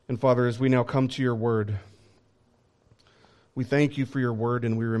And Father, as we now come to your word, we thank you for your word,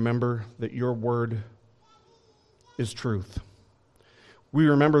 and we remember that your word is truth. We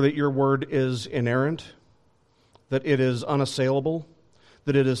remember that your word is inerrant, that it is unassailable,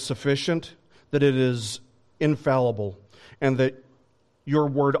 that it is sufficient, that it is infallible, and that your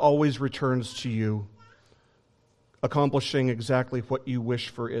word always returns to you, accomplishing exactly what you wish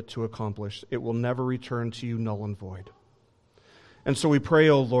for it to accomplish. It will never return to you null and void. And so we pray,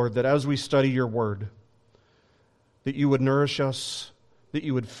 O Lord, that as we study your word, that you would nourish us, that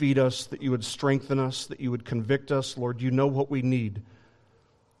you would feed us, that you would strengthen us, that you would convict us. Lord, you know what we need.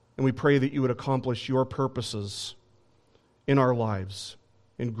 And we pray that you would accomplish your purposes in our lives,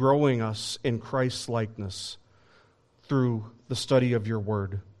 in growing us in Christ's likeness through the study of your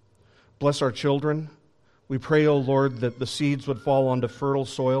word. Bless our children. We pray, O Lord, that the seeds would fall onto fertile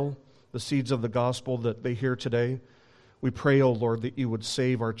soil, the seeds of the gospel that they hear today. We pray, O Lord, that you would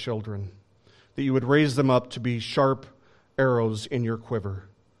save our children, that you would raise them up to be sharp arrows in your quiver.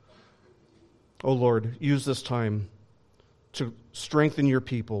 O Lord, use this time to strengthen your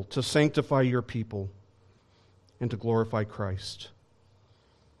people, to sanctify your people, and to glorify Christ.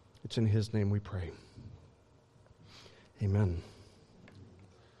 It's in his name we pray. Amen.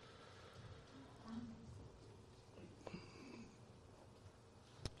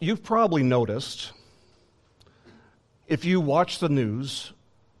 You've probably noticed, if you watch the news,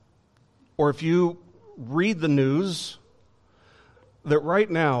 or if you read the news, that right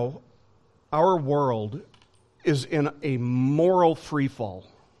now our world is in a moral freefall.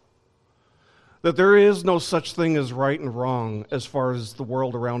 That there is no such thing as right and wrong as far as the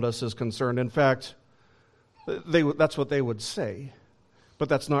world around us is concerned. In fact, that's what they would say, but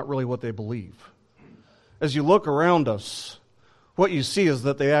that's not really what they believe. As you look around us, what you see is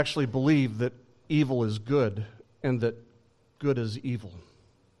that they actually believe that evil is good and that good is evil.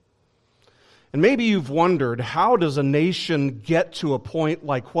 And maybe you've wondered, how does a nation get to a point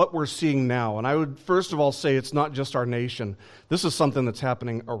like what we're seeing now? And I would first of all say it's not just our nation. This is something that's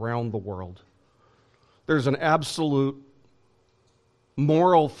happening around the world. There's an absolute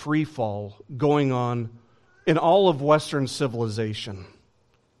moral freefall going on in all of Western civilization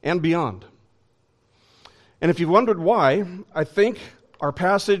and beyond. And if you wondered why, I think our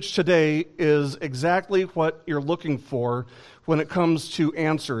passage today is exactly what you're looking for when it comes to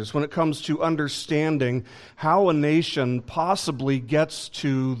answers, when it comes to understanding how a nation possibly gets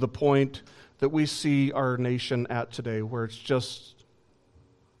to the point that we see our nation at today, where it's just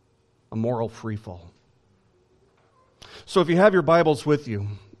a moral freefall. So if you have your Bibles with you,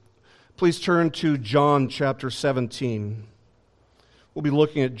 please turn to John chapter 17. We'll be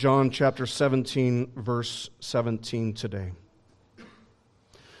looking at John chapter 17, verse 17 today.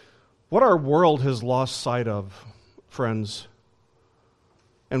 What our world has lost sight of, friends,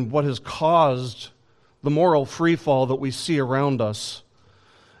 and what has caused the moral freefall that we see around us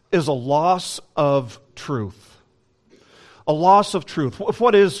is a loss of truth. A loss of truth.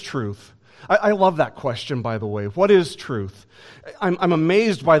 What is truth? I love that question, by the way. What is truth? I'm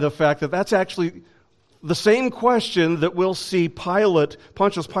amazed by the fact that that's actually the same question that we'll see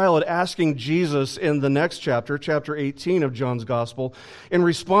Pontius Pilate asking Jesus in the next chapter, chapter 18 of John's Gospel, in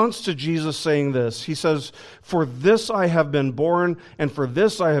response to Jesus saying this. He says, "For this I have been born, and for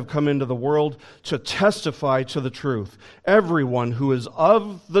this I have come into the world, to testify to the truth. Everyone who is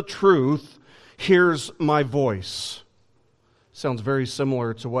of the truth hears my voice." Sounds very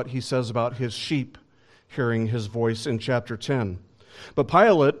similar to what he says about his sheep hearing his voice in chapter 10. But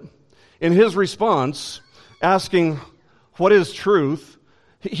Pilate, in his response, asking what is truth,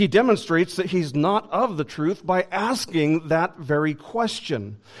 he demonstrates that he's not of the truth by asking that very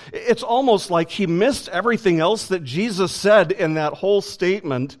question. It's almost like he missed everything else that Jesus said in that whole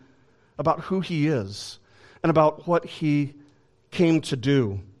statement about who he is and about what he came to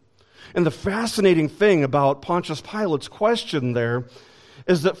do. And the fascinating thing about Pontius Pilate's question there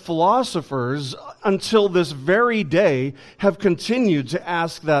is that philosophers, until this very day, have continued to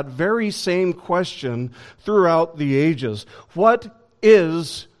ask that very same question throughout the ages. What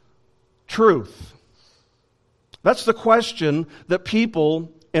is truth? That's the question that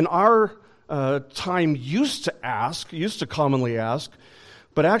people in our time used to commonly ask,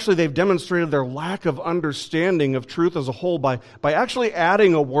 but actually they've demonstrated their lack of understanding of truth as a whole by actually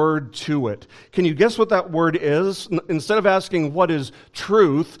adding a word to it. Can you guess what that word is? Instead of asking what is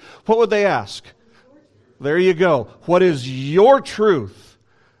truth, what would they ask? There you go. What is your truth?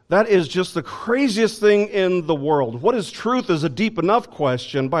 That is just the craziest thing in the world. What is truth is a deep enough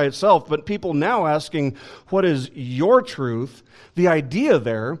question by itself, but people now asking what is your truth, the idea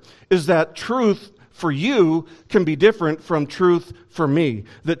there is that truth for you can be different from truth for me.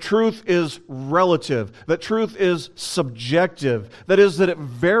 That truth is relative. That truth is subjective. That is, that it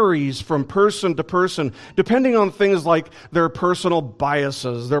varies from person to person, depending on things like their personal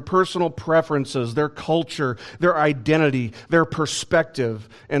biases, their personal preferences, their culture, their identity, their perspective,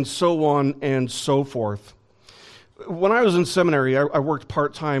 and so on and so forth. When I was in seminary, I worked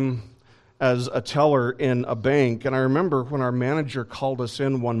part-time as a teller in a bank, and I remember when our manager called us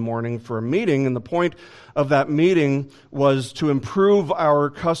in one morning for a meeting, and the point of that meeting was to improve our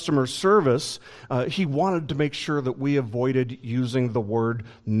customer service. He wanted to make sure that we avoided using the word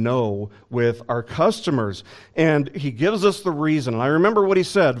no with our customers. And he gives us the reason. And I remember what he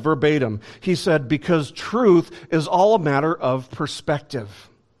said verbatim. He said, because truth is all a matter of perspective.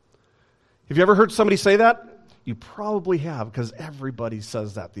 Have you ever heard somebody say that? You probably have, because everybody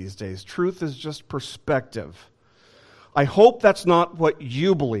says that these days. Truth is just perspective. I hope that's not what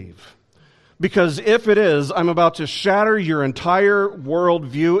you believe, because if it is, I'm about to shatter your entire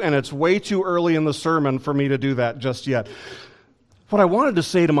worldview, and it's way too early in the sermon for me to do that just yet. What I wanted to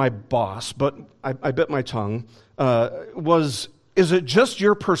say to my boss, but I bit my tongue, was, is it just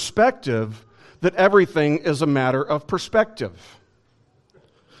your perspective that everything is a matter of perspective?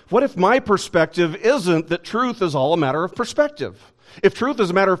 What if my perspective isn't that truth is all a matter of perspective? If truth is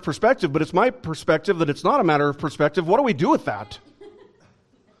a matter of perspective, but it's my perspective that it's not a matter of perspective, what do we do with that?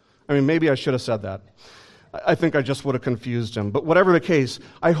 I mean, maybe I should have said that. I think I just would have confused him. But whatever the case,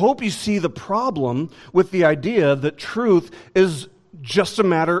 I hope you see the problem with the idea that truth is just a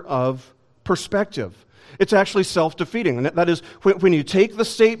matter of perspective. It's actually self-defeating. And that is, when you take the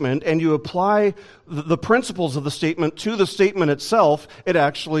statement and you apply the principles of the statement to the statement itself, it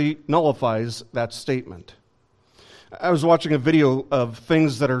actually nullifies that statement. I was watching a video of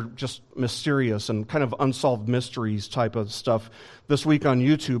things that are just mysterious and kind of unsolved mysteries type of stuff this week on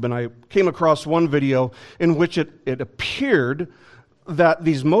YouTube, and I came across one video in which it appeared that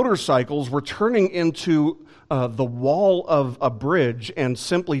these motorcycles were turning into the wall of a bridge and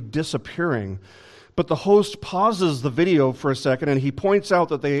simply disappearing. But the host pauses the video for a second, and he points out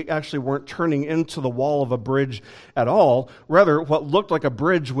that they actually weren't turning into the wall of a bridge at all. Rather, what looked like a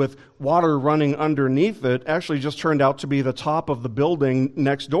bridge with water running underneath it actually just turned out to be the top of the building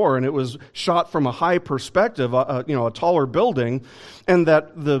next door, and it was shot from a high perspective, a taller building, and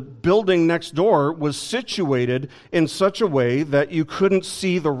that the building next door was situated in such a way that you couldn't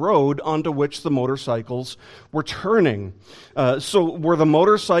see the road onto which the motorcycles were turning. So were the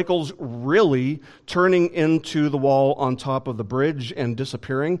motorcycles really turning into the wall on top of the bridge and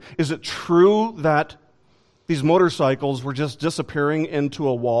disappearing? Is it true that these motorcycles were just disappearing into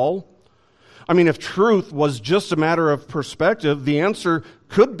a wall? I mean, if truth was just a matter of perspective, the answer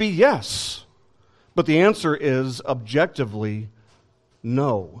could be yes. But the answer is objectively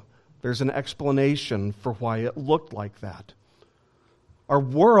no. There's an explanation for why it looked like that. Our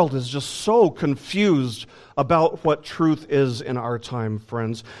world is just so confused about what truth is in our time,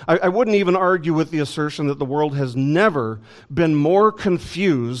 friends. I wouldn't even argue with the assertion that the world has never been more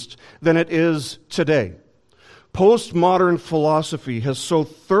confused than it is today. Postmodern philosophy has so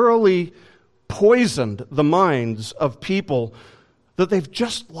thoroughly poisoned the minds of people that they've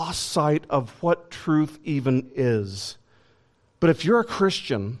just lost sight of what truth even is. But if you're a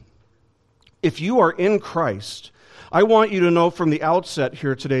Christian, if you are in Christ, I want you to know from the outset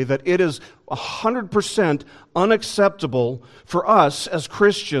here today that it is 100% unacceptable for us as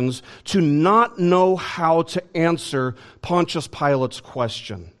Christians to not know how to answer Pontius Pilate's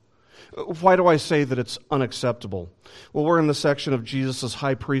question. Why do I say that it's unacceptable? Well, we're in the section of Jesus'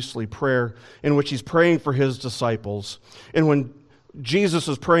 high priestly prayer in which he's praying for his disciples. And when Jesus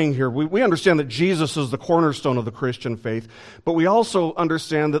is praying here, we understand that Jesus is the cornerstone of the Christian faith, but we also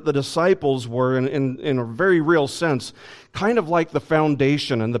understand that the disciples were, in a very real sense, kind of like the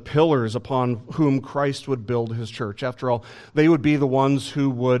foundation and the pillars upon whom Christ would build his church. After all, they would be the ones who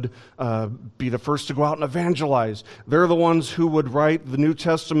would be the first to go out and evangelize. They're the ones who would write the New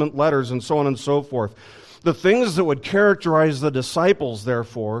Testament letters and so on and so forth. The things that would characterize the disciples,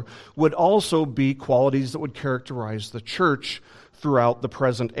 therefore, would also be qualities that would characterize the church throughout the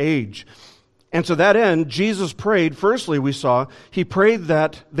present age. And to that end, Jesus prayed, firstly we saw, he prayed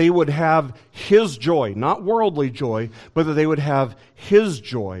that they would have his joy, not worldly joy, but that they would have his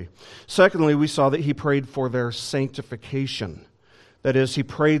joy. Secondly, we saw that he prayed for their sanctification. That is, he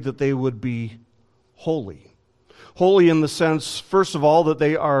prayed that they would be holy. Holy in the sense, first of all, that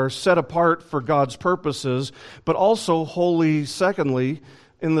they are set apart for God's purposes, but also holy, secondly,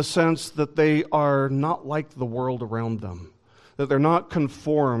 in the sense that they are not like the world around them. That they're not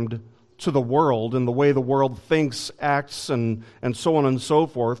conformed to the world in the way the world thinks, acts, and so on and so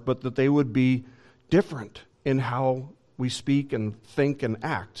forth, but that they would be different in how we speak and think and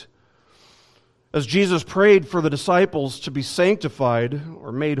act. As Jesus prayed for the disciples to be sanctified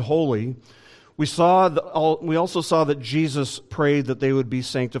or made holy, we also saw that Jesus prayed that they would be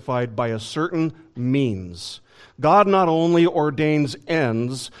sanctified by a certain means. God not only ordains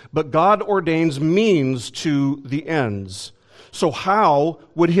ends, but God ordains means to the ends. So how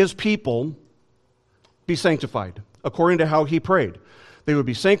would his people be sanctified? According to how he prayed. They would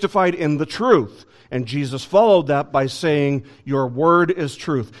be sanctified in the truth. And Jesus followed that by saying, your word is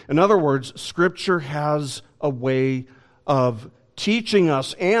truth. In other words, Scripture has a way of teaching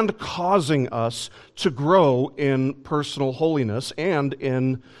us and causing us to grow in personal holiness and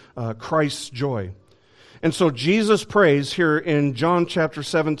in Christ's joy. And so Jesus prays here in John chapter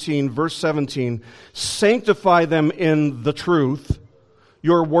 17, verse 17, sanctify them in the truth.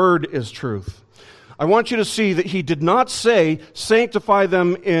 Your word is truth. I want you to see that he did not say sanctify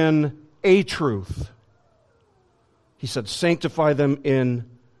them in a truth. He said sanctify them in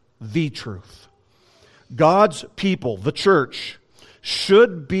the truth. God's people, the church,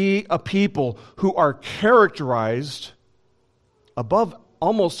 should be a people who are characterized above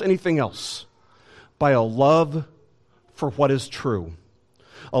almost anything else by a love for what is true,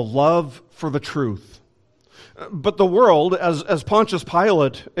 a love for the truth. But the world, as Pontius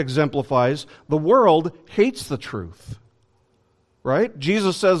Pilate exemplifies, the world hates the truth, right?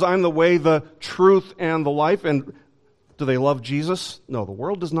 Jesus says, I'm the way, the truth, and the life. And do they love Jesus? No, the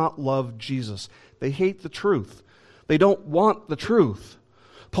world does not love Jesus. They hate the truth. They don't want the truth.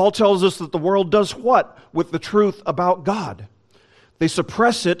 Paul tells us that the world does what with the truth about God? They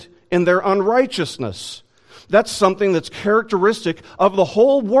suppress it in their unrighteousness. That's something that's characteristic of the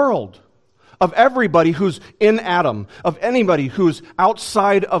whole world, of everybody who's in Adam, of anybody who's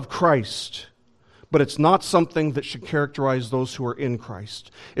outside of Christ. But it's not something that should characterize those who are in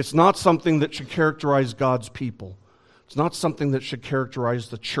Christ. It's not something that should characterize God's people. It's not something that should characterize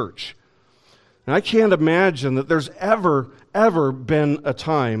the church. And I can't imagine that there's ever been a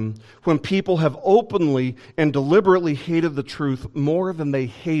time when people have openly and deliberately hated the truth more than they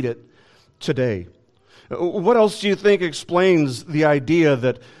hate it today. What else do you think explains the idea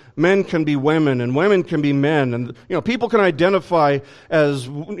that men can be women and women can be men, and people can identify as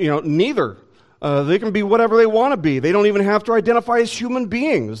neither? They can be whatever they want to be. They don't even have to identify as human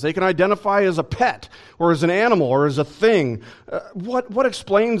beings. They can identify as a pet or as an animal or as a thing. What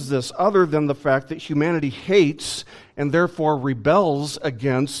explains this other than the fact that humanity hates and therefore rebels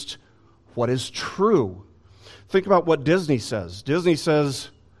against what is true? Think about what Disney says. Disney says,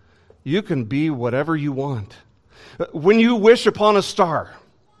 you can be whatever you want. When you wish upon a star.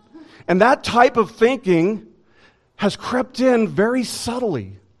 And that type of thinking has crept in very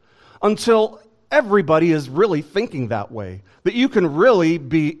subtly until everybody is really thinking that way, that you can really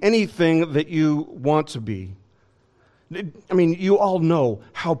be anything that you want to be. I mean, you all know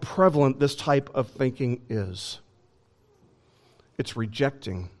how prevalent this type of thinking is. It's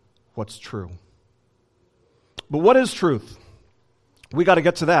rejecting what's true. But what is truth? We got to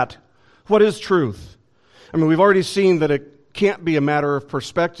get to that. What is truth? I mean, we've already seen that it can't be a matter of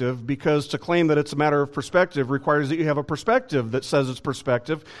perspective, because to claim that it's a matter of perspective requires that you have a perspective that says it's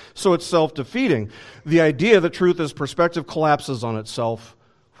perspective, so it's self-defeating. The idea that truth is perspective collapses on itself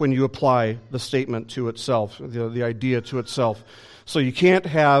when you apply the statement to itself, the idea to itself. So you can't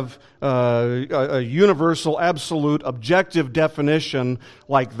have a universal, absolute, objective definition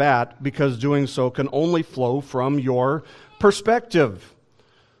like that, because doing so can only flow from your perspective.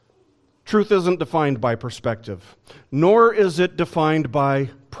 Truth isn't defined by perspective, nor is it defined by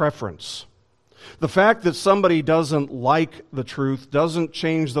preference. The fact that somebody doesn't like the truth doesn't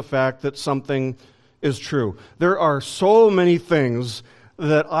change the fact that something is true. There are so many things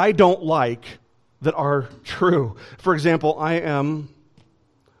that I don't like that are true. For example, I am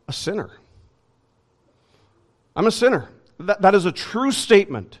a sinner. I'm a sinner. That is a true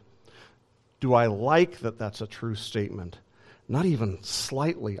statement. Do I like that that's a true statement? Not even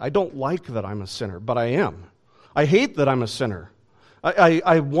slightly. I don't like that I'm a sinner, but I am. I hate that I'm a sinner.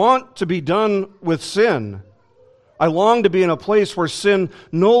 I want to be done with sin. I long to be in a place where sin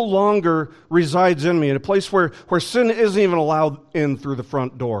no longer resides in me, in a place where sin isn't even allowed in through the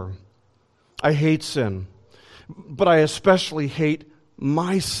front door. I hate sin, but I especially hate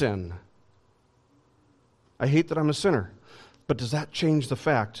my sin. I hate that I'm a sinner, but does that change the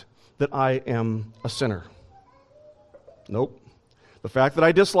fact that I am a sinner? Nope. The fact that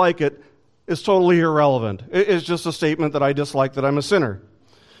I dislike it is totally irrelevant. It's just a statement that I dislike that I'm a sinner.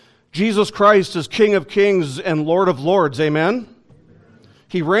 Jesus Christ is King of Kings and Lord of Lords. Amen?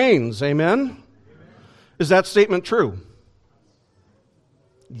 He reigns. Amen? Is that statement true?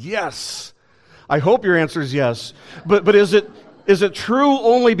 Yes. I hope your answer is yes. But is it true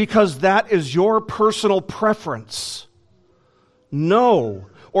only because that is your personal preference? No.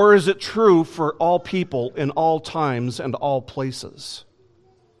 Or is it true for all people in all times and all places?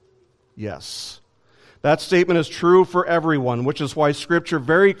 Yes. That statement is true for everyone, which is why Scripture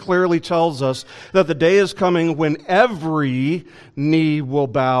very clearly tells us that the day is coming when every knee will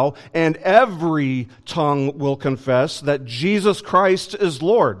bow and every tongue will confess that Jesus Christ is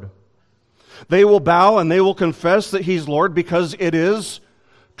Lord. They will bow and they will confess that He's Lord because it is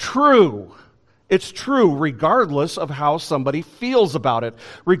true. It's true regardless of how somebody feels about it,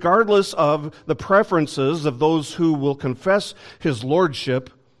 regardless of the preferences of those who will confess His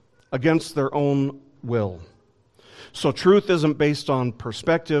Lordship against their own will. So truth isn't based on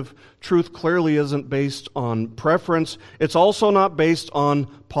perspective. Truth clearly isn't based on preference. It's also not based on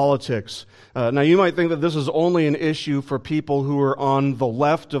politics. Now, you might think that this is only an issue for people who are on the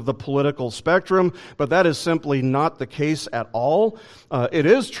left of the political spectrum, but that is simply not the case at all. It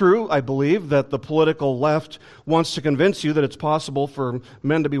is true, I believe, that the political left wants to convince you that it's possible for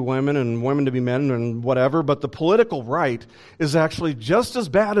men to be women and women to be men and whatever, but the political right is actually just as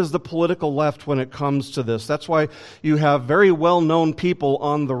bad as the political left when it comes to this. That's why you have very well-known people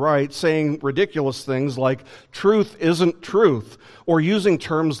on the right saying ridiculous things like truth isn't truth, or using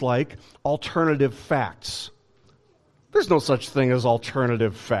terms like alternative facts. There's no such thing as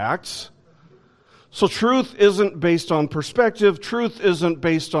alternative facts. So truth isn't based on perspective. Truth isn't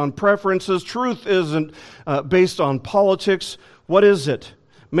based on preferences. Truth isn't based on politics. What is it?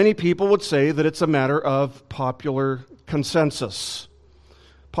 Many people would say that it's a matter of popular consensus.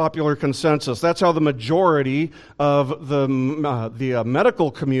 Popular consensus. That's how the majority of the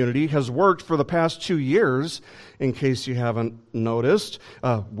medical community has worked for the past 2 years, in case you haven't noticed.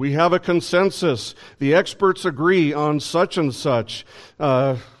 We have a consensus. The experts agree on such and such.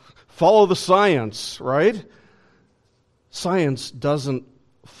 Follow the science, right? Science doesn't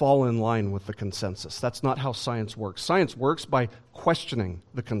fall in line with the consensus. That's not how science works. Science works by questioning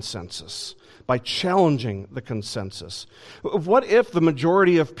the consensus, by challenging the consensus. What if the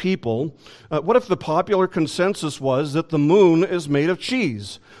majority of people, what if the popular consensus was that the moon is made of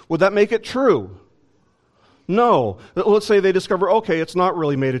cheese? Would that make it true? No. Let's say they discover, okay, it's not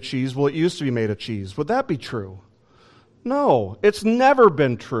really made of cheese. Well, it used to be made of cheese. Would that be true? No, it's never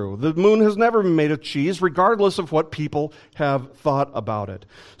been true. The moon has never been made of cheese, regardless of what people have thought about it.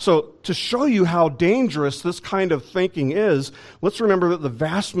 So, to show you how dangerous this kind of thinking is, let's remember that the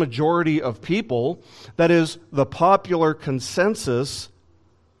vast majority of people, that is, the popular consensus,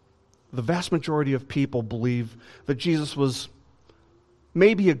 the vast majority of people believe that Jesus was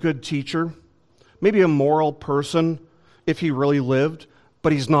maybe a good teacher, maybe a moral person if He really lived,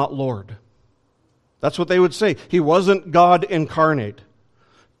 but He's not Lord. That's what they would say. He wasn't God incarnate.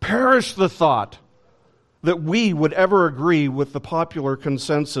 Perish the thought that we would ever agree with the popular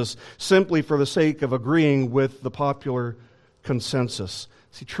consensus simply for the sake of agreeing with the popular consensus.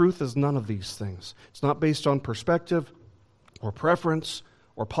 See, truth is none of these things. It's not based on perspective or preference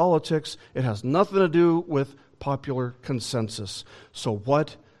or politics. It has nothing to do with popular consensus. So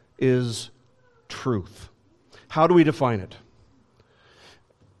what is truth? How do we define it?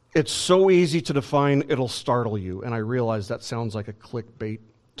 It's so easy to define, it'll startle you. And I realize that sounds like a clickbait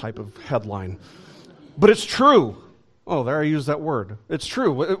type of headline. But it's true. Oh, there I used that word. It's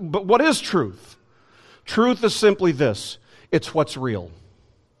true. But what is truth? Truth is simply this. It's what's real.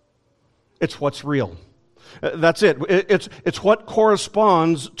 It's what's real. That's it. It's what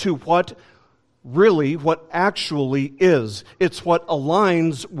corresponds to what actually is. It's what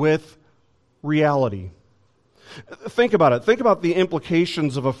aligns with reality. Think about it. Think about the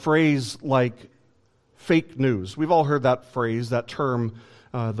implications of a phrase like fake news. We've all heard that phrase, that term,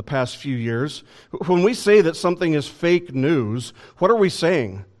 the past few years. When we say that something is fake news, what are we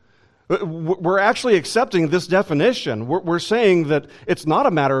saying? We're actually accepting this definition. We're saying that it's not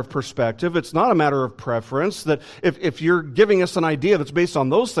a matter of perspective, it's not a matter of preference, that if you're giving us an idea that's based on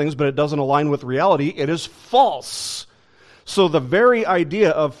those things, but it doesn't align with reality, it is false. So the very idea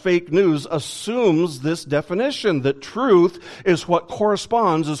of fake news assumes this definition, that truth is what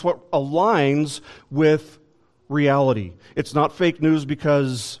corresponds, is what aligns with reality. It's not fake news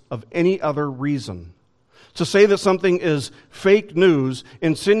because of any other reason. To say that something is fake news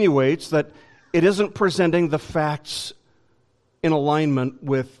insinuates that it isn't presenting the facts in alignment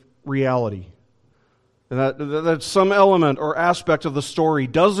with reality. That some element or aspect of the story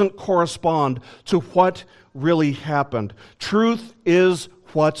doesn't correspond to what really happened. Truth is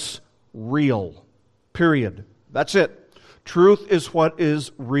what's real. Period. That's it. Truth is what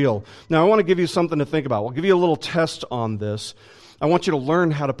is real. Now, I want to give you something to think about. We'll give you a little test on this. I want you to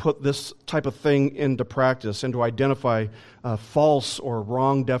learn how to put this type of thing into practice and to identify false or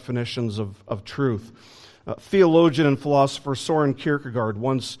wrong definitions of truth. Theologian and philosopher Soren Kierkegaard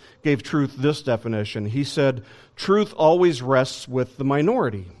once gave truth this definition. He said, "Truth always rests with the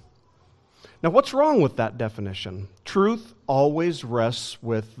minority." Now, what's wrong with that definition? Truth always rests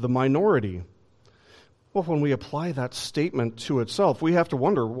with the minority. Well, when we apply that statement to itself, we have to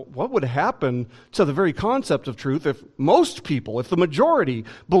wonder what would happen to the very concept of truth if most people, if the majority,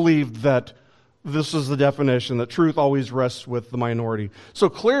 believed that this is the definition, that truth always rests with the minority. So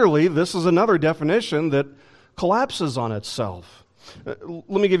clearly, this is another definition that collapses on itself. Let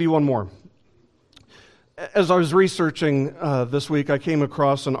me give you one more. As I was researching this week, I came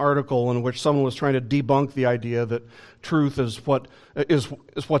across an article in which someone was trying to debunk the idea that truth is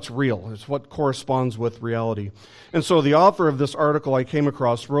what's real, is what corresponds with reality. And so the author of this article I came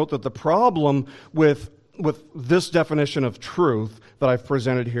across wrote that the problem with this definition of truth that I've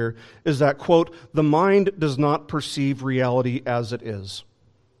presented here is that, quote, "the mind does not perceive reality as it is."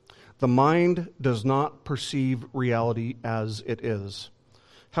 The mind does not perceive reality as it is.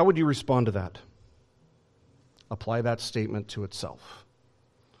 How would you respond to that? Apply that statement to itself.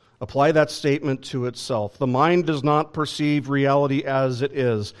 Apply that statement to itself. The mind does not perceive reality as it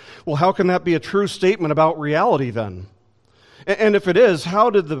is. Well, how can that be a true statement about reality then? And if it is, how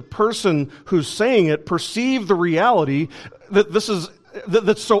did the person who's saying it perceive the reality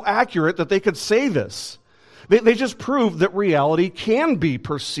that's so accurate that they could say this? They just proved that reality can be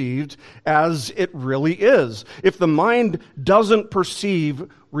perceived as it really is. If the mind doesn't perceive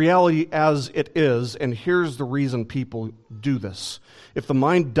reality as it is, and here's the reason people do this. If the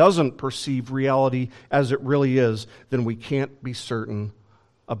mind doesn't perceive reality as it really is, then we can't be certain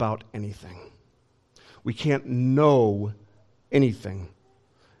about anything. We can't know anything.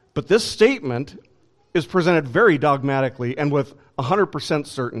 But this statement is presented very dogmatically and with 100%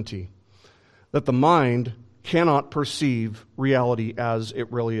 certainty that the mind cannot perceive reality as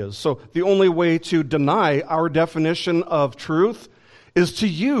it really is. So the only way to deny our definition of truth is to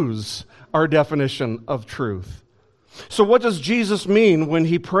use our definition of truth. So what does Jesus mean when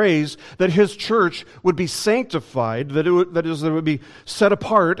he prays that his church would be sanctified, that it would be set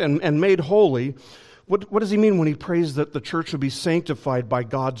apart and made holy? What does he mean when he prays that the church would be sanctified by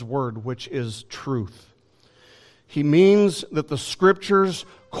God's word, which is truth? He means that the Scriptures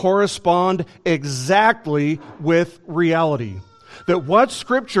correspond exactly with reality. That what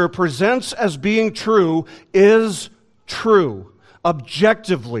Scripture presents as being true is true,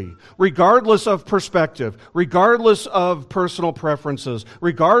 objectively, regardless of perspective, regardless of personal preferences,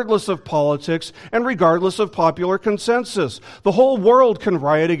 regardless of politics, and regardless of popular consensus. The whole world can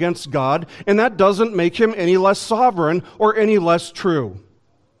riot against God, and that doesn't make him any less sovereign or any less true.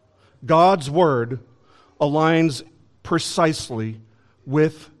 God's Word aligns precisely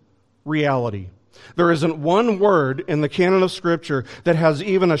with reality. There isn't one word in the canon of Scripture that has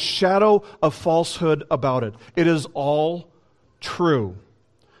even a shadow of falsehood about it. It is all true.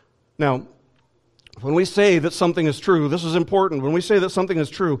 Now, when we say that something is true, this is important. When we say that something is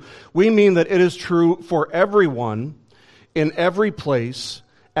true, we mean that it is true for everyone, in every place,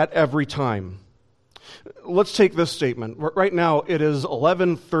 at every time. Let's take this statement. Right now, it is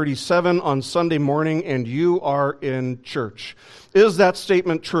 11:37 on Sunday morning, and you are in church. Is that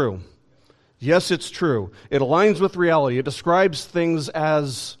statement true? Yes, it's true. It aligns with reality. It describes things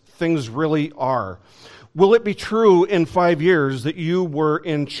as things really are. Will it be true in 5 years that you were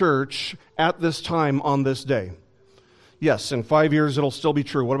in church at this time on this day? Yes, in 5 years it'll still be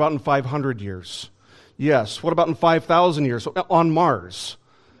true. What about in 500 years? Yes. What about in 5,000 years? On Mars?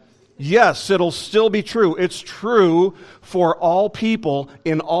 Yes, it'll still be true. It's true for all people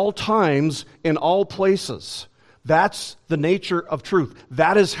in all times, in all places. That's the nature of truth.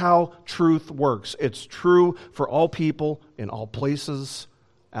 That is how truth works. It's true for all people, in all places,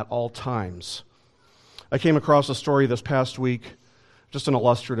 at all times. I came across a story this past week, just an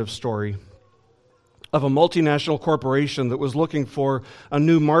illustrative story, of a multinational corporation that was looking for a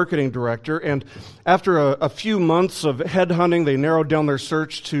new marketing director. And after a few months of headhunting, they narrowed down their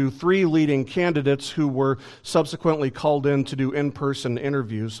search to 3 leading candidates who were subsequently called in to do in-person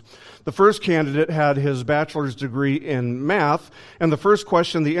interviews. The first candidate had his bachelor's degree in math, and the first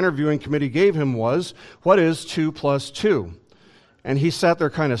question the interviewing committee gave him was, "What is 2 plus 2?" And he sat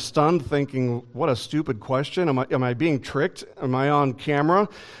there kind of stunned, thinking, what a stupid question. Am I being tricked? Am I on camera?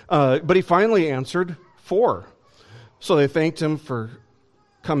 But he finally answered 4. So they thanked him for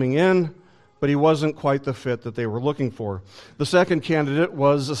coming in. but he wasn't quite the fit that they were looking for. The second candidate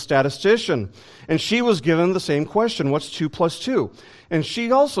was a statistician, and she was given the same question, what's 2 plus 2? And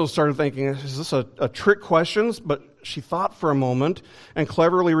she also started thinking, is this a trick question? But she thought for a moment and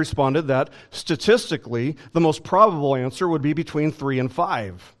cleverly responded that statistically, the most probable answer would be between 3 and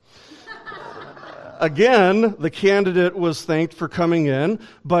 5. Again, the candidate was thanked for coming in,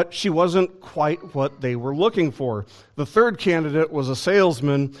 but she wasn't quite what they were looking for. The third candidate was a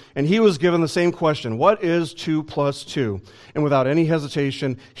salesman, and he was given the same question, what is 2 plus 2? And without any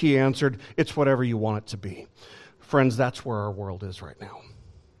hesitation, he answered, it's whatever you want it to be. Friends, that's where our world is right now.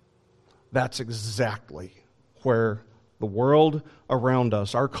 That's exactly where the world around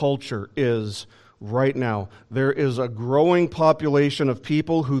us, our culture, is right now. There is a growing population of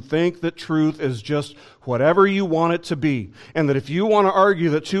people who think that truth is just whatever you want it to be, and that if you want to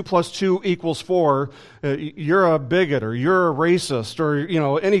argue that 2 plus 2 equals 4, you're a bigot or you're a racist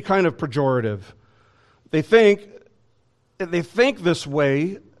or any kind of pejorative. They think this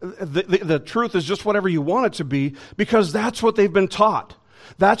way. The truth is just whatever you want it to be because that's what they've been taught.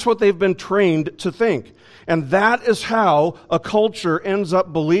 That's what they've been trained to think. And that is how a culture ends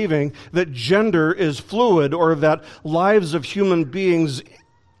up believing that gender is fluid or that lives of human beings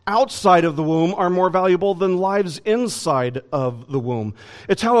outside of the womb are more valuable than lives inside of the womb.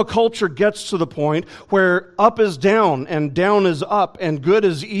 It's how a culture gets to the point where up is down and down is up and good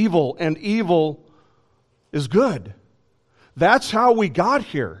is evil and evil is good. That's how we got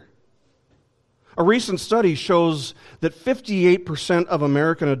here. A recent study shows that 58% of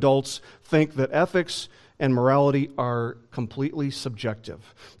American adults think that ethics and morality are completely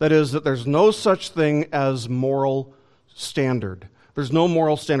subjective. That is, that there's no such thing as moral standard. There's no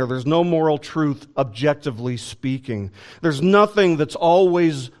moral standard. There's no moral truth, objectively speaking. There's nothing that's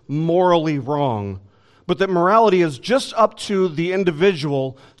always morally wrong, but that morality is just up to the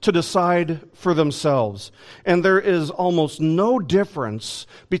individual to decide for themselves. And there is almost no difference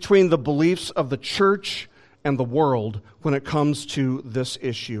between the beliefs of the church and the world when it comes to this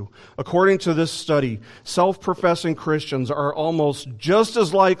issue. According to this study, self-professing Christians are almost just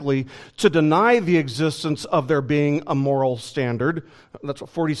as likely to deny the existence of there being a moral standard, that's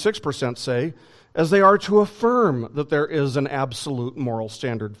what 46% say, as they are to affirm that there is an absolute moral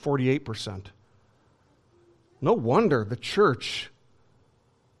standard, 48%. No wonder the church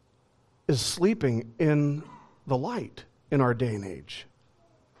is sleeping in the light in our day and age.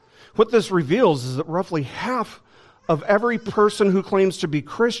 What this reveals is that roughly half of every person who claims to be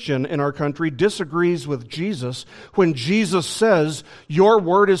Christian in our country disagrees with Jesus when Jesus says, your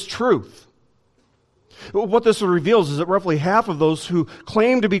word is truth. What this reveals is that roughly half of those who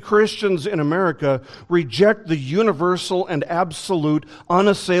claim to be Christians in America reject the universal and absolute,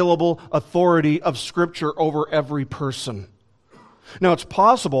 unassailable authority of Scripture over every person. Now, it's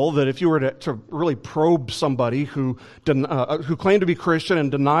possible that if you were to really probe somebody who claimed to be Christian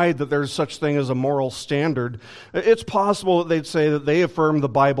and denied that there's such thing as a moral standard, it's possible that they'd say that they affirm the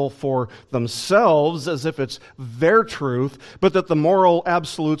Bible for themselves as if it's their truth, but that the moral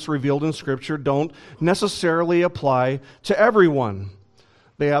absolutes revealed in Scripture don't necessarily apply to everyone.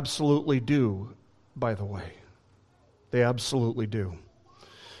 They absolutely do, by the way. They absolutely do.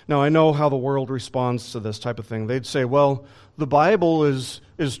 Now, I know how the world responds to this type of thing. They'd say, well, the Bible is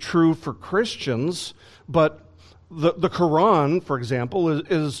true for Christians, but the Quran, for example,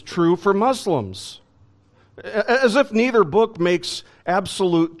 is true for Muslims. As if neither book makes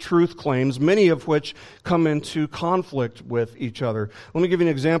absolute truth claims, many of which come into conflict with each other. Let me give you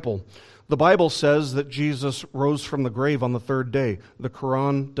an example. The Bible says that Jesus rose from the grave on the third day. The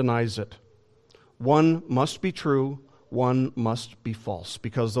Quran denies it. One must be true, one must be false,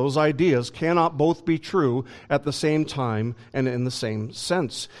 because those ideas cannot both be true at the same time and in the same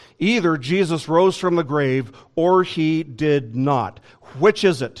sense. Either Jesus rose from the grave or he did not. Which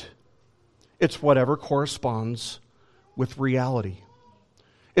is it? It's whatever corresponds with reality.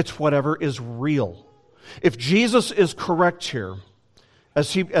 It's whatever is real. If Jesus is correct here,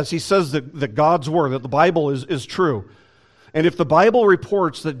 as he says that God's word, that the Bible is true, and if the Bible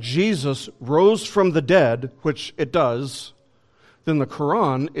reports that Jesus rose from the dead, which it does, then the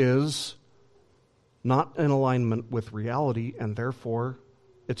Quran is not in alignment with reality, and therefore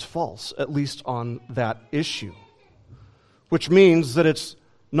it's false, at least on that issue. Which means that it's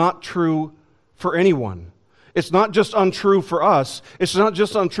not true for anyone. It's not just untrue for us. It's not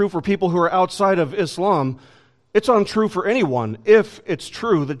just untrue for people who are outside of Islam. It's untrue for anyone if it's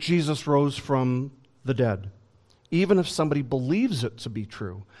true that Jesus rose from the dead. Even if somebody believes it to be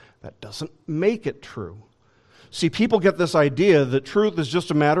true, that doesn't make it true. See, people get this idea that truth is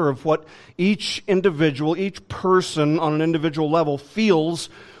just a matter of what each individual, each person on an individual level feels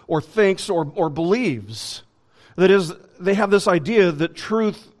or thinks or believes. That is, they have this idea that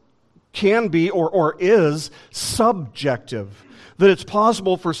truth can be or is subjective. That it's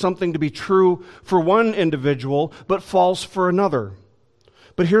possible for something to be true for one individual, but false for another.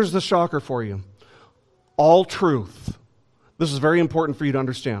 But here's the shocker for you. All truth, this is very important for you to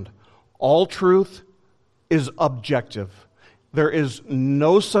understand, all truth is objective. There is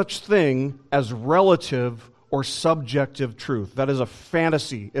no such thing as relative or subjective truth. That is a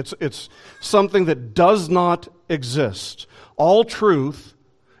fantasy. It's something that does not exist. All truth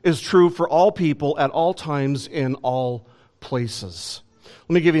is true for all people at all times in all places.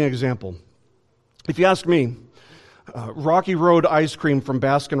 Let me give you an example. If you ask me, Rocky Road ice cream from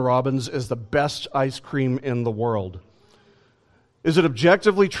Baskin-Robbins is the best ice cream in the world. Is it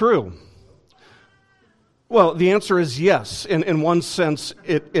objectively true? Well, the answer is yes. In one sense,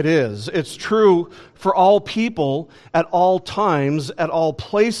 it is. It's true for all people at all times, at all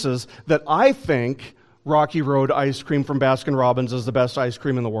places, that I think Rocky Road ice cream from Baskin-Robbins is the best ice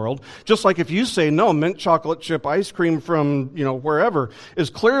cream in the world. Just like if you say, no, mint chocolate chip ice cream from, wherever is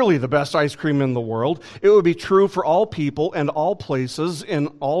clearly the best ice cream in the world, it would be true for all people and all places in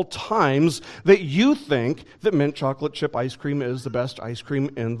all times that you think that mint chocolate chip ice cream is the best ice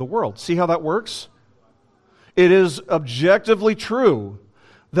cream in the world. See how that works? It is objectively true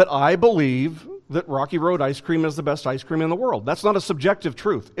that I believe that Rocky Road ice cream is the best ice cream in the world. That's not a subjective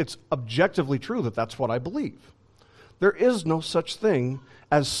truth. It's objectively true that that's what I believe. There is no such thing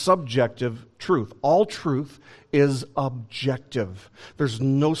as subjective truth. All truth is objective. There's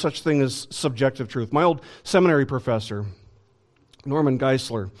no such thing as subjective truth. My old seminary professor, Norman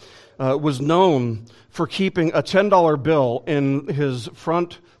Geisler, was known for keeping a $10 bill in his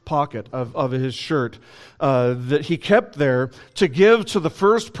front pocket of his shirt that he kept there to give to the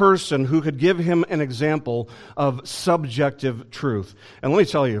first person who could give him an example of subjective truth. And let me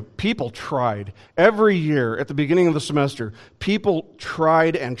tell you, people tried. Every year at the beginning of the semester, people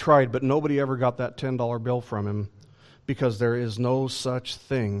tried and tried, but nobody ever got that $10 bill from him because there is no such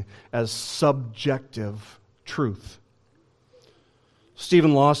thing as subjective truth.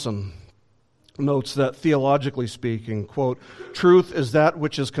 Stephen Lawson notes that theologically speaking, quote, truth is that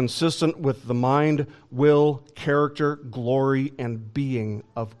which is consistent with the mind, will, character, glory, and being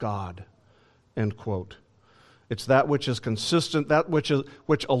of God, end quote. It's that which is consistent, that which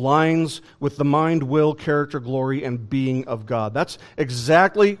aligns with the mind, will, character, glory, and being of God. That's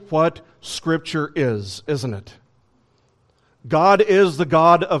exactly what Scripture is, isn't it? God is the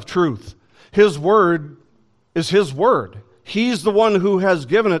God of truth. His Word is His Word. He's the one who has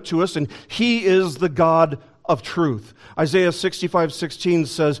given it to us, and He is the God of truth. Isaiah 65:16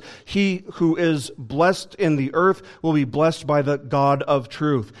 says, he who is blessed in the earth will be blessed by the God of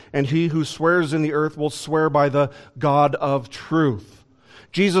truth, and he who swears in the earth will swear by the God of truth.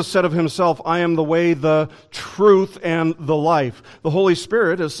 Jesus said of Himself, I am the way, the truth, and the life. The Holy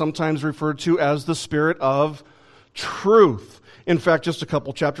Spirit is sometimes referred to as the Spirit of truth. In fact, just a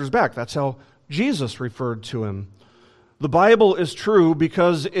couple chapters back, that's how Jesus referred to Him. The Bible is true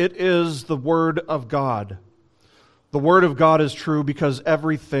because it is the Word of God. The Word of God is true because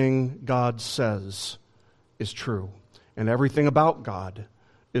everything God says is true, and everything about God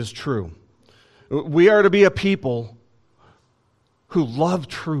is true. We are to be a people who love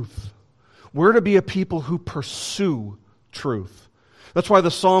truth. We're to be a people who pursue truth. That's why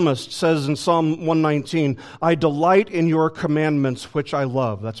the psalmist says in Psalm 119, I delight in your commandments, which I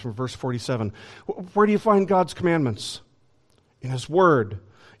love. That's from verse 47. Where do you find God's commandments? In His Word.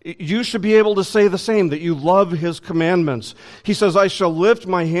 You should be able to say the same, that you love His commandments. He says, I shall lift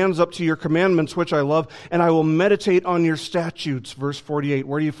my hands up to your commandments, which I love, and I will meditate on your statutes. Verse 48.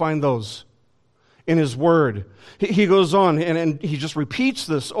 Where do you find those? In His Word. He goes on and he just repeats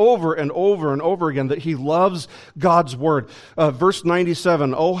this over and over and over again, that he loves God's Word. Verse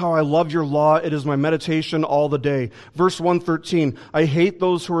 97, oh, how I love your law. It is my meditation all the day. Verse 113, I hate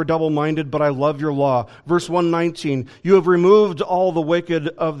those who are double-minded, but I love your law. Verse 119, you have removed all the wicked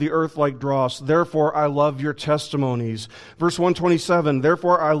of the earth like dross. Therefore, I love your testimonies. Verse 127,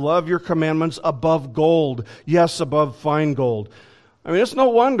 therefore, I love your commandments above gold. Yes, above fine gold. I mean, it's no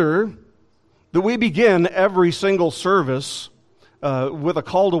wonder that we begin every single service with a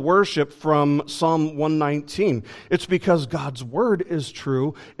call to worship from Psalm 119. It's because God's Word is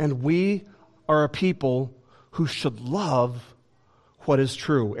true, and we are a people who should love what is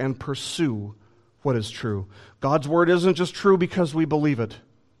true and pursue what is true. God's Word isn't just true because we believe it.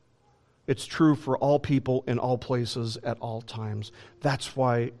 It's true for all people in all places at all times. That's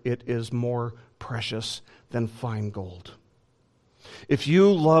why it is more precious than fine gold. If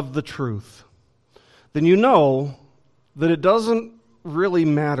you love the truth, then you know that it doesn't really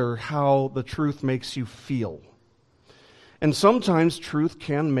matter how the truth makes you feel. And sometimes truth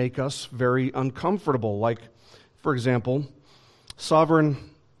can make us very uncomfortable, like, for example, sovereign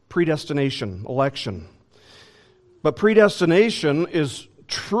predestination, election. But predestination is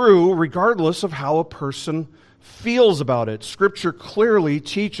true regardless of how a person feels about it. Scripture clearly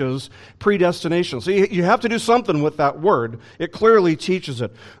teaches predestination. So you have to do something with that word. It clearly teaches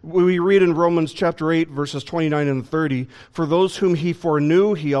it. We read in Romans chapter 8, verses 29 and 30, "For those whom he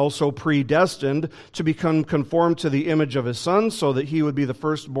foreknew, he also predestined to become conformed to the image of his Son, so that he would be the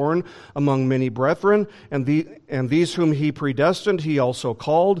firstborn among many brethren. And these whom he predestined, he also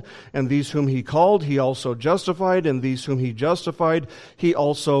called. And these whom he called, he also justified. And these whom he justified, he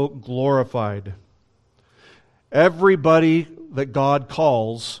also glorified." Everybody that God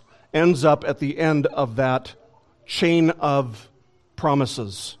calls ends up at the end of that chain of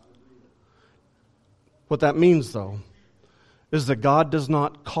promises. What that means, though, is that God does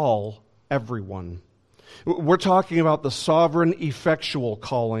not call everyone. We're talking about the sovereign, effectual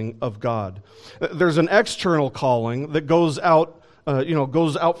calling of God. There's an external calling that goes out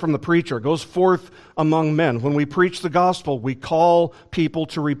from the preacher, goes forth among men. When we preach the gospel, we call people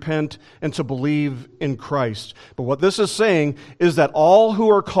to repent and to believe in Christ. But what this is saying is that all who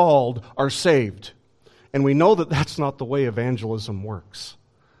are called are saved. And we know that that's not the way evangelism works,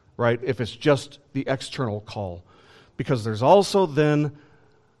 right? If it's just the external call. Because there's also then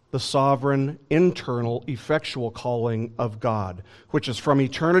the sovereign, internal, effectual calling of God, which is from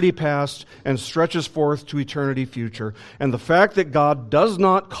eternity past and stretches forth to eternity future. And the fact that God does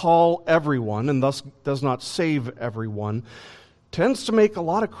not call everyone, and thus does not save everyone, tends to make a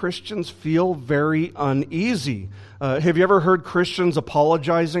lot of Christians feel very uneasy. Have you ever heard Christians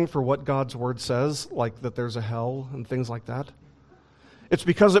apologizing for what God's Word says, like that there's a hell and things like that? It's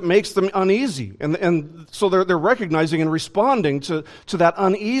because it makes them uneasy. And so they're recognizing and responding to that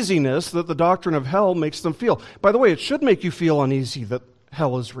uneasiness that the doctrine of hell makes them feel. By the way, it should make you feel uneasy that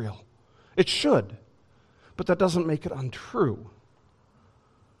hell is real. It should. But that doesn't make it untrue.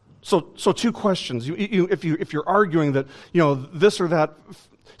 So two questions. If you're arguing that this or that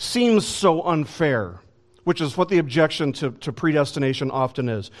seems so unfair, which is what the objection to predestination often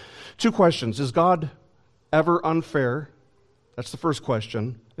is. Two questions. Is God ever unfair? That's the first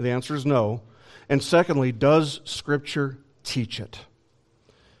question. The answer is no. And secondly, does Scripture teach it?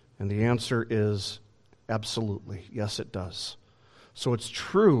 And the answer is absolutely. Yes, it does. So it's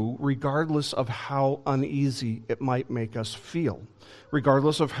true regardless of how uneasy it might make us feel,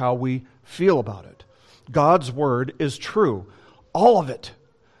 regardless of how we feel about it. God's Word is true, all of it.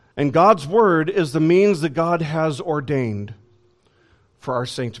 And God's Word is the means that God has ordained for our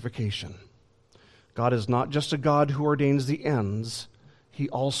sanctification. God is not just a God who ordains the ends, He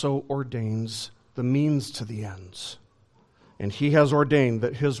also ordains the means to the ends. And He has ordained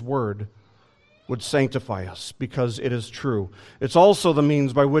that His Word would sanctify us because it is true. It's also the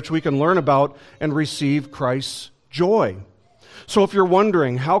means by which we can learn about and receive Christ's joy. So if you're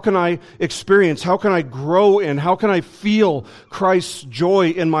wondering, how can I experience, how can I grow in, how can I feel Christ's joy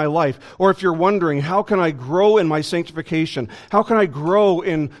in my life? Or if you're wondering, how can I grow in my sanctification? How can I grow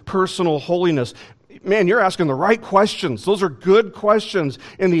in personal holiness? Man, you're asking the right questions. Those are good questions.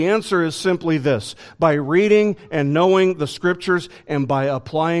 And the answer is simply this: by reading and knowing the Scriptures and by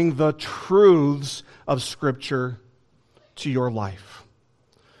applying the truths of Scripture to your life.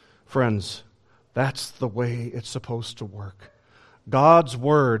 Friends, that's the way it's supposed to work. God's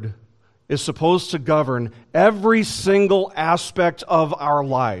Word is supposed to govern every single aspect of our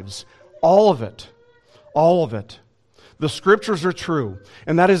lives. All of it. All of it. The Scriptures are true,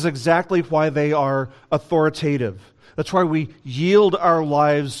 and that is exactly why they are authoritative. That's why we yield our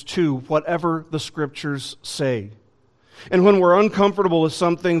lives to whatever the Scriptures say. And when we're uncomfortable with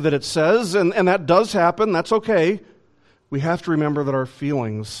something that it says, and that does happen, that's okay, we have to remember that our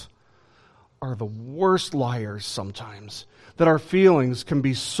feelings are the worst liars sometimes, that our feelings can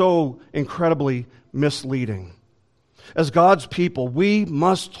be so incredibly misleading. As God's people, we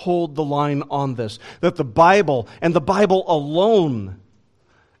must hold the line on this, that the Bible and the Bible alone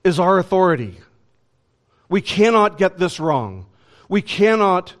is our authority. We cannot get this wrong. We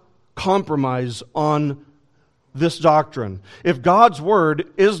cannot compromise on this doctrine. If God's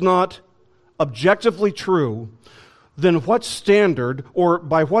Word is not objectively true, then what standard or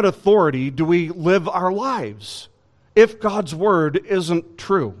by what authority do we live our lives if God's Word isn't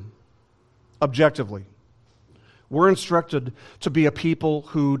true objectively? We're instructed to be a people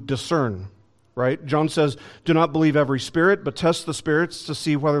who discern, right? John says, do not believe every spirit, but test the spirits to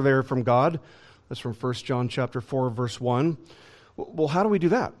see whether they are from God. That's from 1 John chapter 4, verse 1. Well, how do we do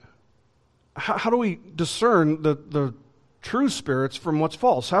that? How do we discern the true spirits from what's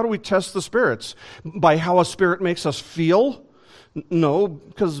false? How do we test the spirits? By how a spirit makes us feel? No,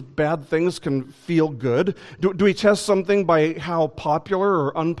 because bad things can feel good. Do we test something by how popular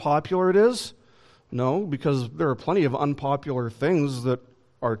or unpopular it is? No, because there are plenty of unpopular things that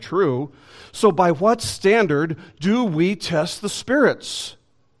are true. So by what standard do we test the spirits?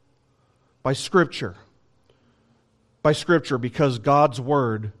 By Scripture. By Scripture, because God's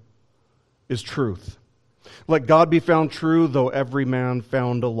Word is truth. Let God be found true, though every man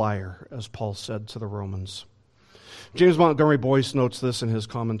found a liar, as Paul said to the Romans. James Montgomery Boyce notes this in his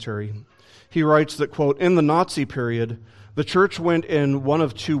commentary. He writes that, quote, in the Nazi period, the church went in one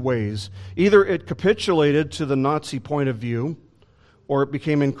of two ways. Either it capitulated to the Nazi point of view, or it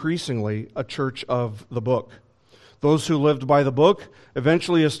became increasingly a church of the book. Those who lived by the book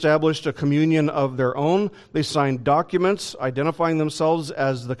eventually established a communion of their own. They signed documents identifying themselves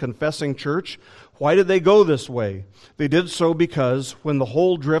as the confessing church. Why did they go this way? They did so because when the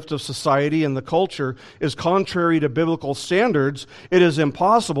whole drift of society and the culture is contrary to biblical standards, it is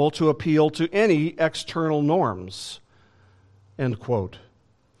impossible to appeal to any external norms. End quote.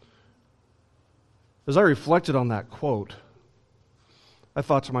 As I reflected on that quote, I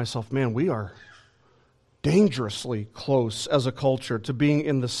thought to myself, man, we are dangerously close as a culture to being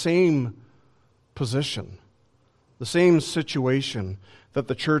in the same position, the same situation that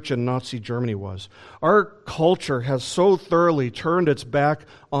the church in Nazi Germany was. Our culture has so thoroughly turned its back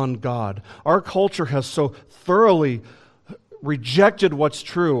on God. Our culture has so thoroughly rejected what's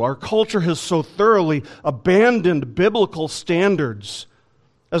true. Our culture has so thoroughly abandoned biblical standards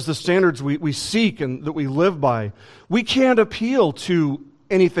as the standards we seek and that we live by. We can't appeal to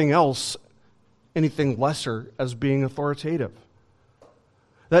anything else, anything lesser, as being authoritative.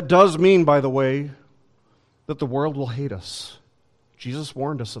 That does mean, by the way, that the world will hate us. Jesus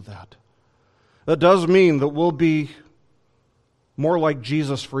warned us of that. That does mean that we'll be more like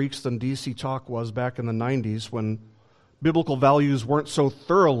Jesus freaks than DC Talk was back in the 90s when biblical values weren't so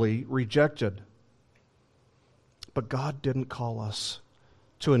thoroughly rejected. But God didn't call us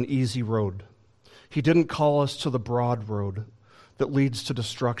to an easy road. He didn't call us to the broad road that leads to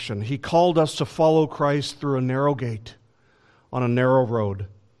destruction. He called us to follow Christ through a narrow gate on a narrow road.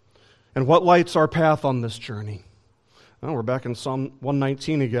 And what lights our path on this journey? Well, we're back in Psalm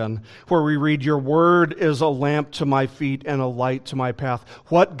 119 again, where we read, your word is a lamp to my feet and a light to my path.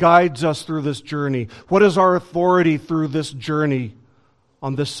 What guides us through this journey? What is our authority through this journey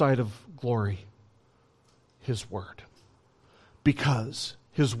on this side of glory? His word. Because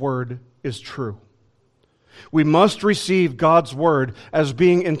His word is true. We must receive God's word as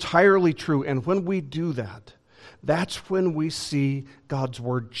being entirely true. And when we do that, that's when we see God's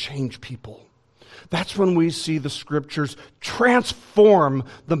word change people. That's when we see the Scriptures transform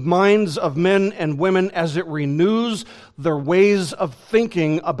the minds of men and women as it renews their ways of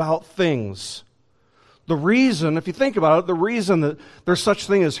thinking about things. The reason, if you think about it, the reason that there's such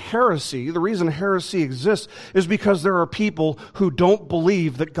thing as heresy, the reason heresy exists is because there are people who don't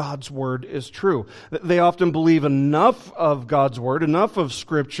believe that God's Word is true. They often believe enough of God's Word, enough of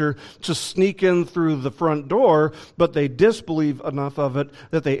Scripture to sneak in through the front door, but they disbelieve enough of it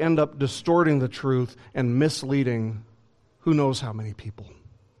that they end up distorting the truth and misleading who knows how many people.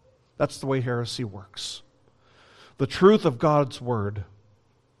 That's the way heresy works. The truth of God's Word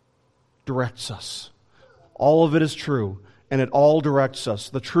directs us. All of it is true, and it all directs us.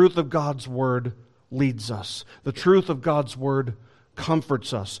 The truth of God's Word leads us. The truth of God's Word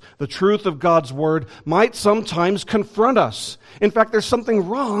comforts us. The truth of God's Word might sometimes confront us. In fact, there's something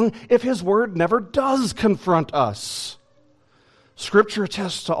wrong if His Word never does confront us. Scripture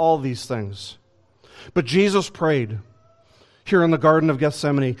attests to all these things. But Jesus prayed here in the Garden of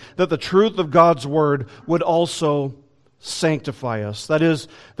Gethsemane that the truth of God's Word would also sanctify us. That is,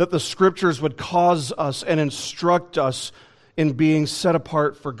 that the Scriptures would cause us and instruct us in being set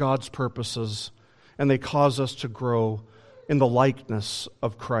apart for God's purposes, and they cause us to grow in the likeness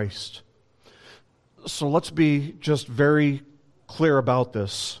of Christ. So let's be just very clear about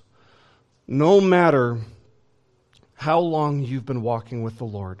this. No matter how long you've been walking with the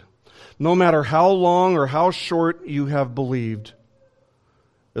Lord, no matter how long or how short you have believed,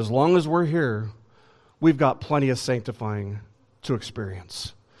 as long as we're here, we've got plenty of sanctifying to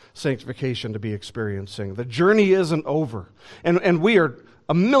experience, sanctification to be experiencing. The journey isn't over, and we are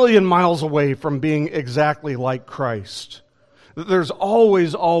a million miles away from being exactly like Christ. There's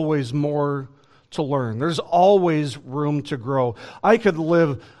always more to learn. There's always room to grow. I could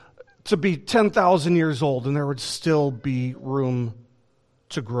live to be 10,000 years old, and there would still be room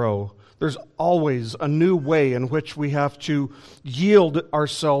to grow. There's always a new way in which we have to yield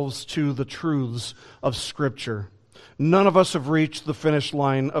ourselves to the truths of Scripture. None of us have reached the finish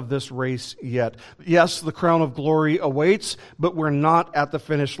line of this race yet. Yes, the crown of glory awaits, but we're not at the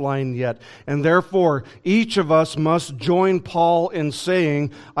finish line yet. And therefore, each of us must join Paul in saying,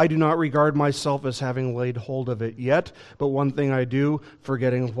 I do not regard myself as having laid hold of it yet, but one thing I do,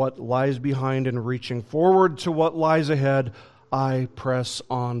 forgetting what lies behind and reaching forward to what lies ahead, I press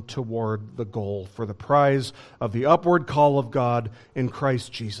on toward the goal for the prize of the upward call of God in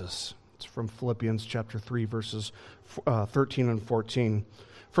Christ Jesus. It's from Philippians chapter 3, verses 13 and 14.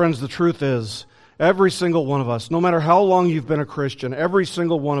 Friends, the truth is, every single one of us, no matter how long you've been a Christian, every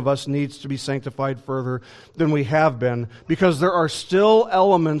single one of us needs to be sanctified further than we have been, because there are still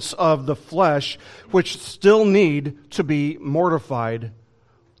elements of the flesh which still need to be mortified,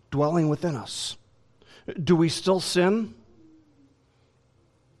 dwelling within us. Do we still sin?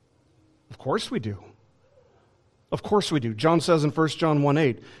 Of course we do. Of course we do. John says in 1 John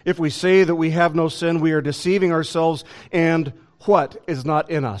 1:8, if we say that we have no sin, we are deceiving ourselves, and what is not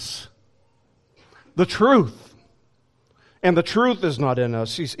in us? The truth. And the truth is not in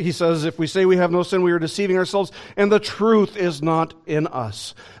us. He says, if we say we have no sin, we are deceiving ourselves, and the truth is not in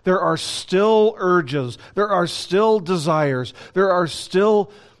us. There are still urges. There are still desires. There are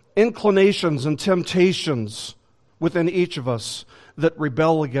still inclinations and temptations within each of us that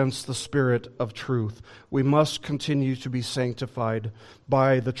rebel against the Spirit of truth. We must continue to be sanctified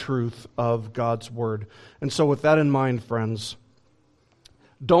by the truth of God's Word. And so with that in mind, friends,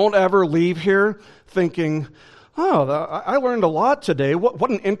 don't ever leave here thinking, I learned a lot today. What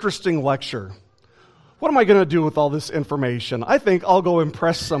an interesting lecture. What am I going to do with all this information? I think I'll go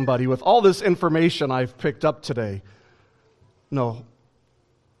impress somebody with all this information I've picked up today. No.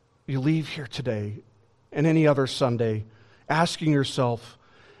 You leave here today and any other Sunday asking yourself,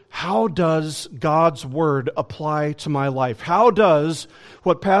 how does God's Word apply to my life? How does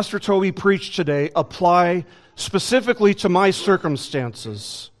what Pastor Toby preached today apply specifically to my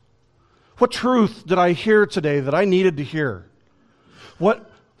circumstances? What truth did I hear today that I needed to hear? What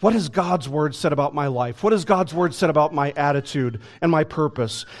has God's Word said about my life? What has God's Word said about my attitude and my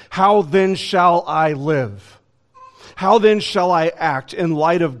purpose? How then shall I live? How then shall I act in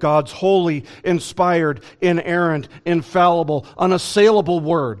light of God's holy, inspired, inerrant, infallible, unassailable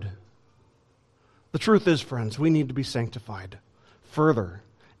Word? The truth is, friends, we need to be sanctified further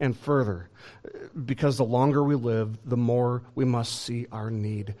and further, because the longer we live, the more we must see our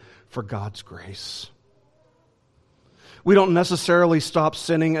need for God's grace. We don't necessarily stop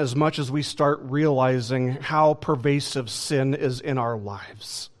sinning as much as we start realizing how pervasive sin is in our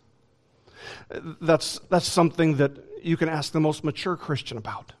lives. That's something that you can ask the most mature Christian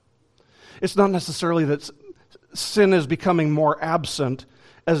about. It's not necessarily that sin is becoming more absent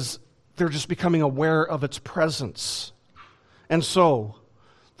as they're just becoming aware of its presence. And so,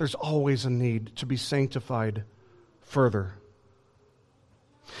 there's always a need to be sanctified further.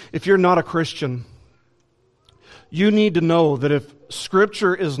 If you're not a Christian, you need to know that if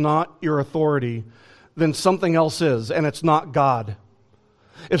Scripture is not your authority, then something else is, and it's not God.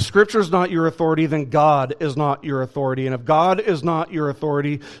 If Scripture is not your authority, then God is not your authority. And if God is not your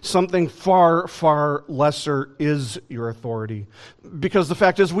authority, something far, far lesser is your authority. Because the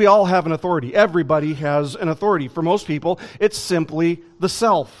fact is, we all have an authority. Everybody has an authority. For most people, it's simply the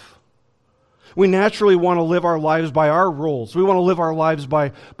self. We naturally want to live our lives by our rules. We want to live our lives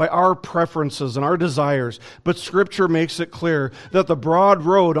by our preferences and our desires. But Scripture makes it clear that the broad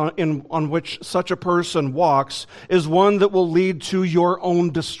road on which such a person walks is one that will lead to your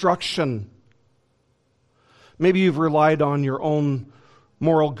own destruction. Maybe you've relied on your own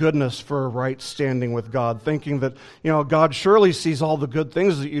moral goodness for a right standing with God, thinking that, God surely sees all the good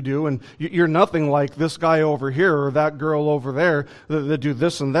things that you do, and you're nothing like this guy over here or that girl over there that do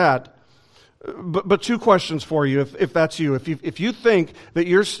this and that. But two questions for you, if that's you. If you think that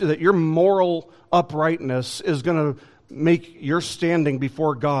your moral uprightness is going to make your standing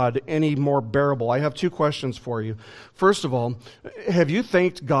before God any more bearable, I have two questions for you. First of all, have you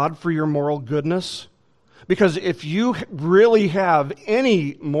thanked God for your moral goodness? Because if you really have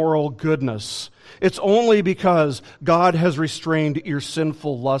any moral goodness, it's only because God has restrained your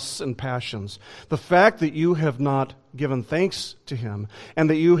sinful lusts and passions. The fact that you have not given thanks to Him and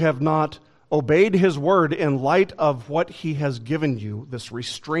that you have not obeyed His word in light of what He has given you, this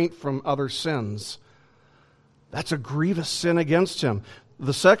restraint from other sins, that's a grievous sin against Him.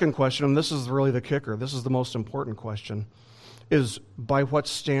 The second question, and this is really the kicker, this is the most important question, is by what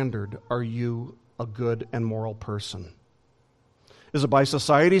standard are you a good and moral person? Is it by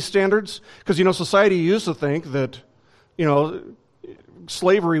society's standards? Because, society used to think that,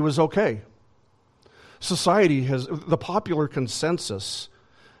 slavery was okay. Society the popular consensus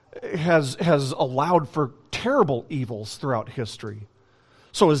has allowed for terrible evils throughout history.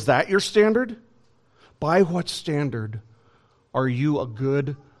 So is that your standard? By what standard are you a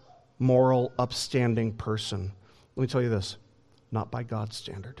good, moral, upstanding person? Let me tell you this, not by God's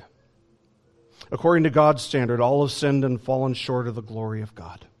standard. According to God's standard, all have sinned and fallen short of the glory of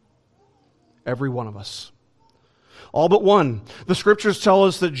God. Every one of us. All but one. The Scriptures tell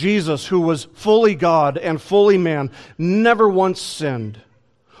us that Jesus, who was fully God and fully man, never once sinned.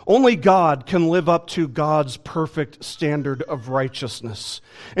 Only God can live up to God's perfect standard of righteousness.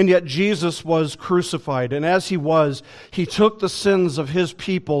 And yet Jesus was crucified, and as he was, he took the sins of his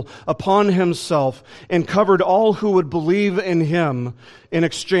people upon himself and covered all who would believe in him in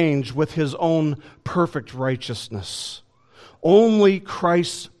exchange with his own perfect righteousness. Only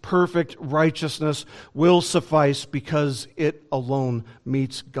Christ's perfect righteousness will suffice because it alone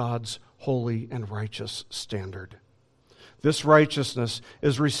meets God's holy and righteous standard. This righteousness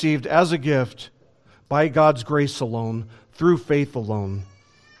is received as a gift by God's grace alone, through faith alone,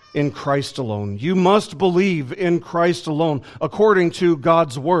 in Christ alone. You must believe in Christ alone, according to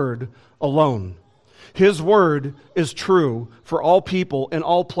God's word alone. His word is true for all people in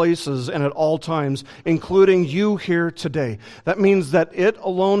all places and at all times, including you here today. That means that it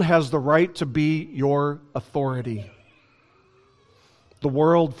alone has the right to be your authority. The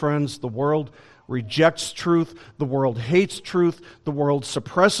world, friends, the world rejects truth. The world hates truth. The world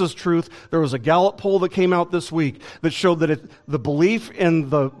suppresses truth. There was a Gallup poll that came out this week that showed that the belief in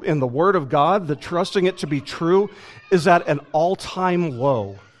the Word of God, the trusting it to be true, is at an all-time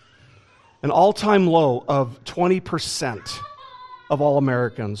low. An all-time low of 20% of all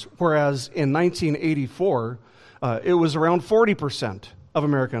Americans, whereas in 1984, it was around 40% of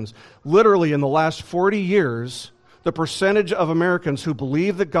Americans. Literally, in the last 40 years, the percentage of Americans who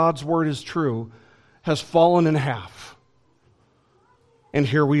believe that God's Word is true has fallen in half. And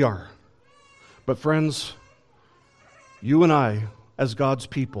here we are. But friends, you and I, as God's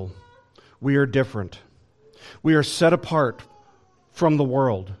people, we are different. We are set apart from the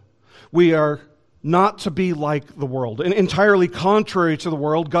world. We are not to be like the world. And entirely contrary to the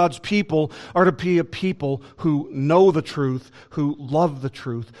world, God's people are to be a people who know the truth, who love the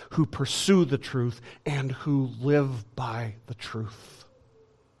truth, who pursue the truth, and who live by the truth.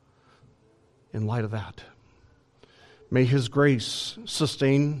 In light of that, may His grace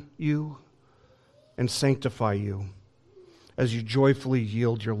sustain you and sanctify you as you joyfully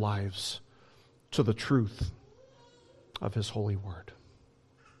yield your lives to the truth of His holy word.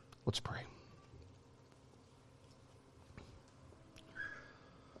 Let's pray.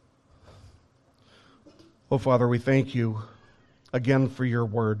 Oh, Father, we thank you again for your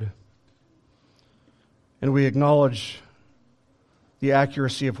word. And we acknowledge the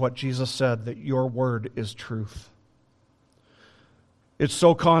accuracy of what Jesus said, that your word is truth. It's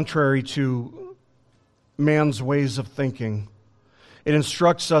so contrary to man's ways of thinking. It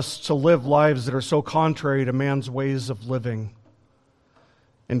instructs us to live lives that are so contrary to man's ways of living.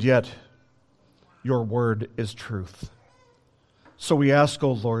 And yet, your word is truth. So we ask,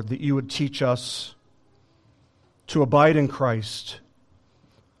 O Lord, that you would teach us to abide in Christ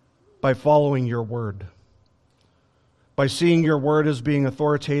by following your word, by seeing your word as being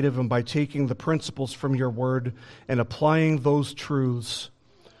authoritative, and by taking the principles from your word and applying those truths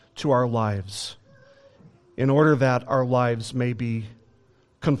to our lives, in order that our lives may be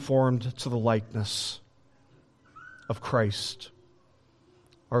conformed to the likeness of Christ,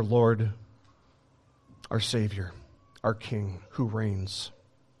 our Lord, our Savior, our King, who reigns.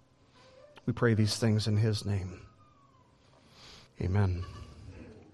 We pray these things in His name. Amen.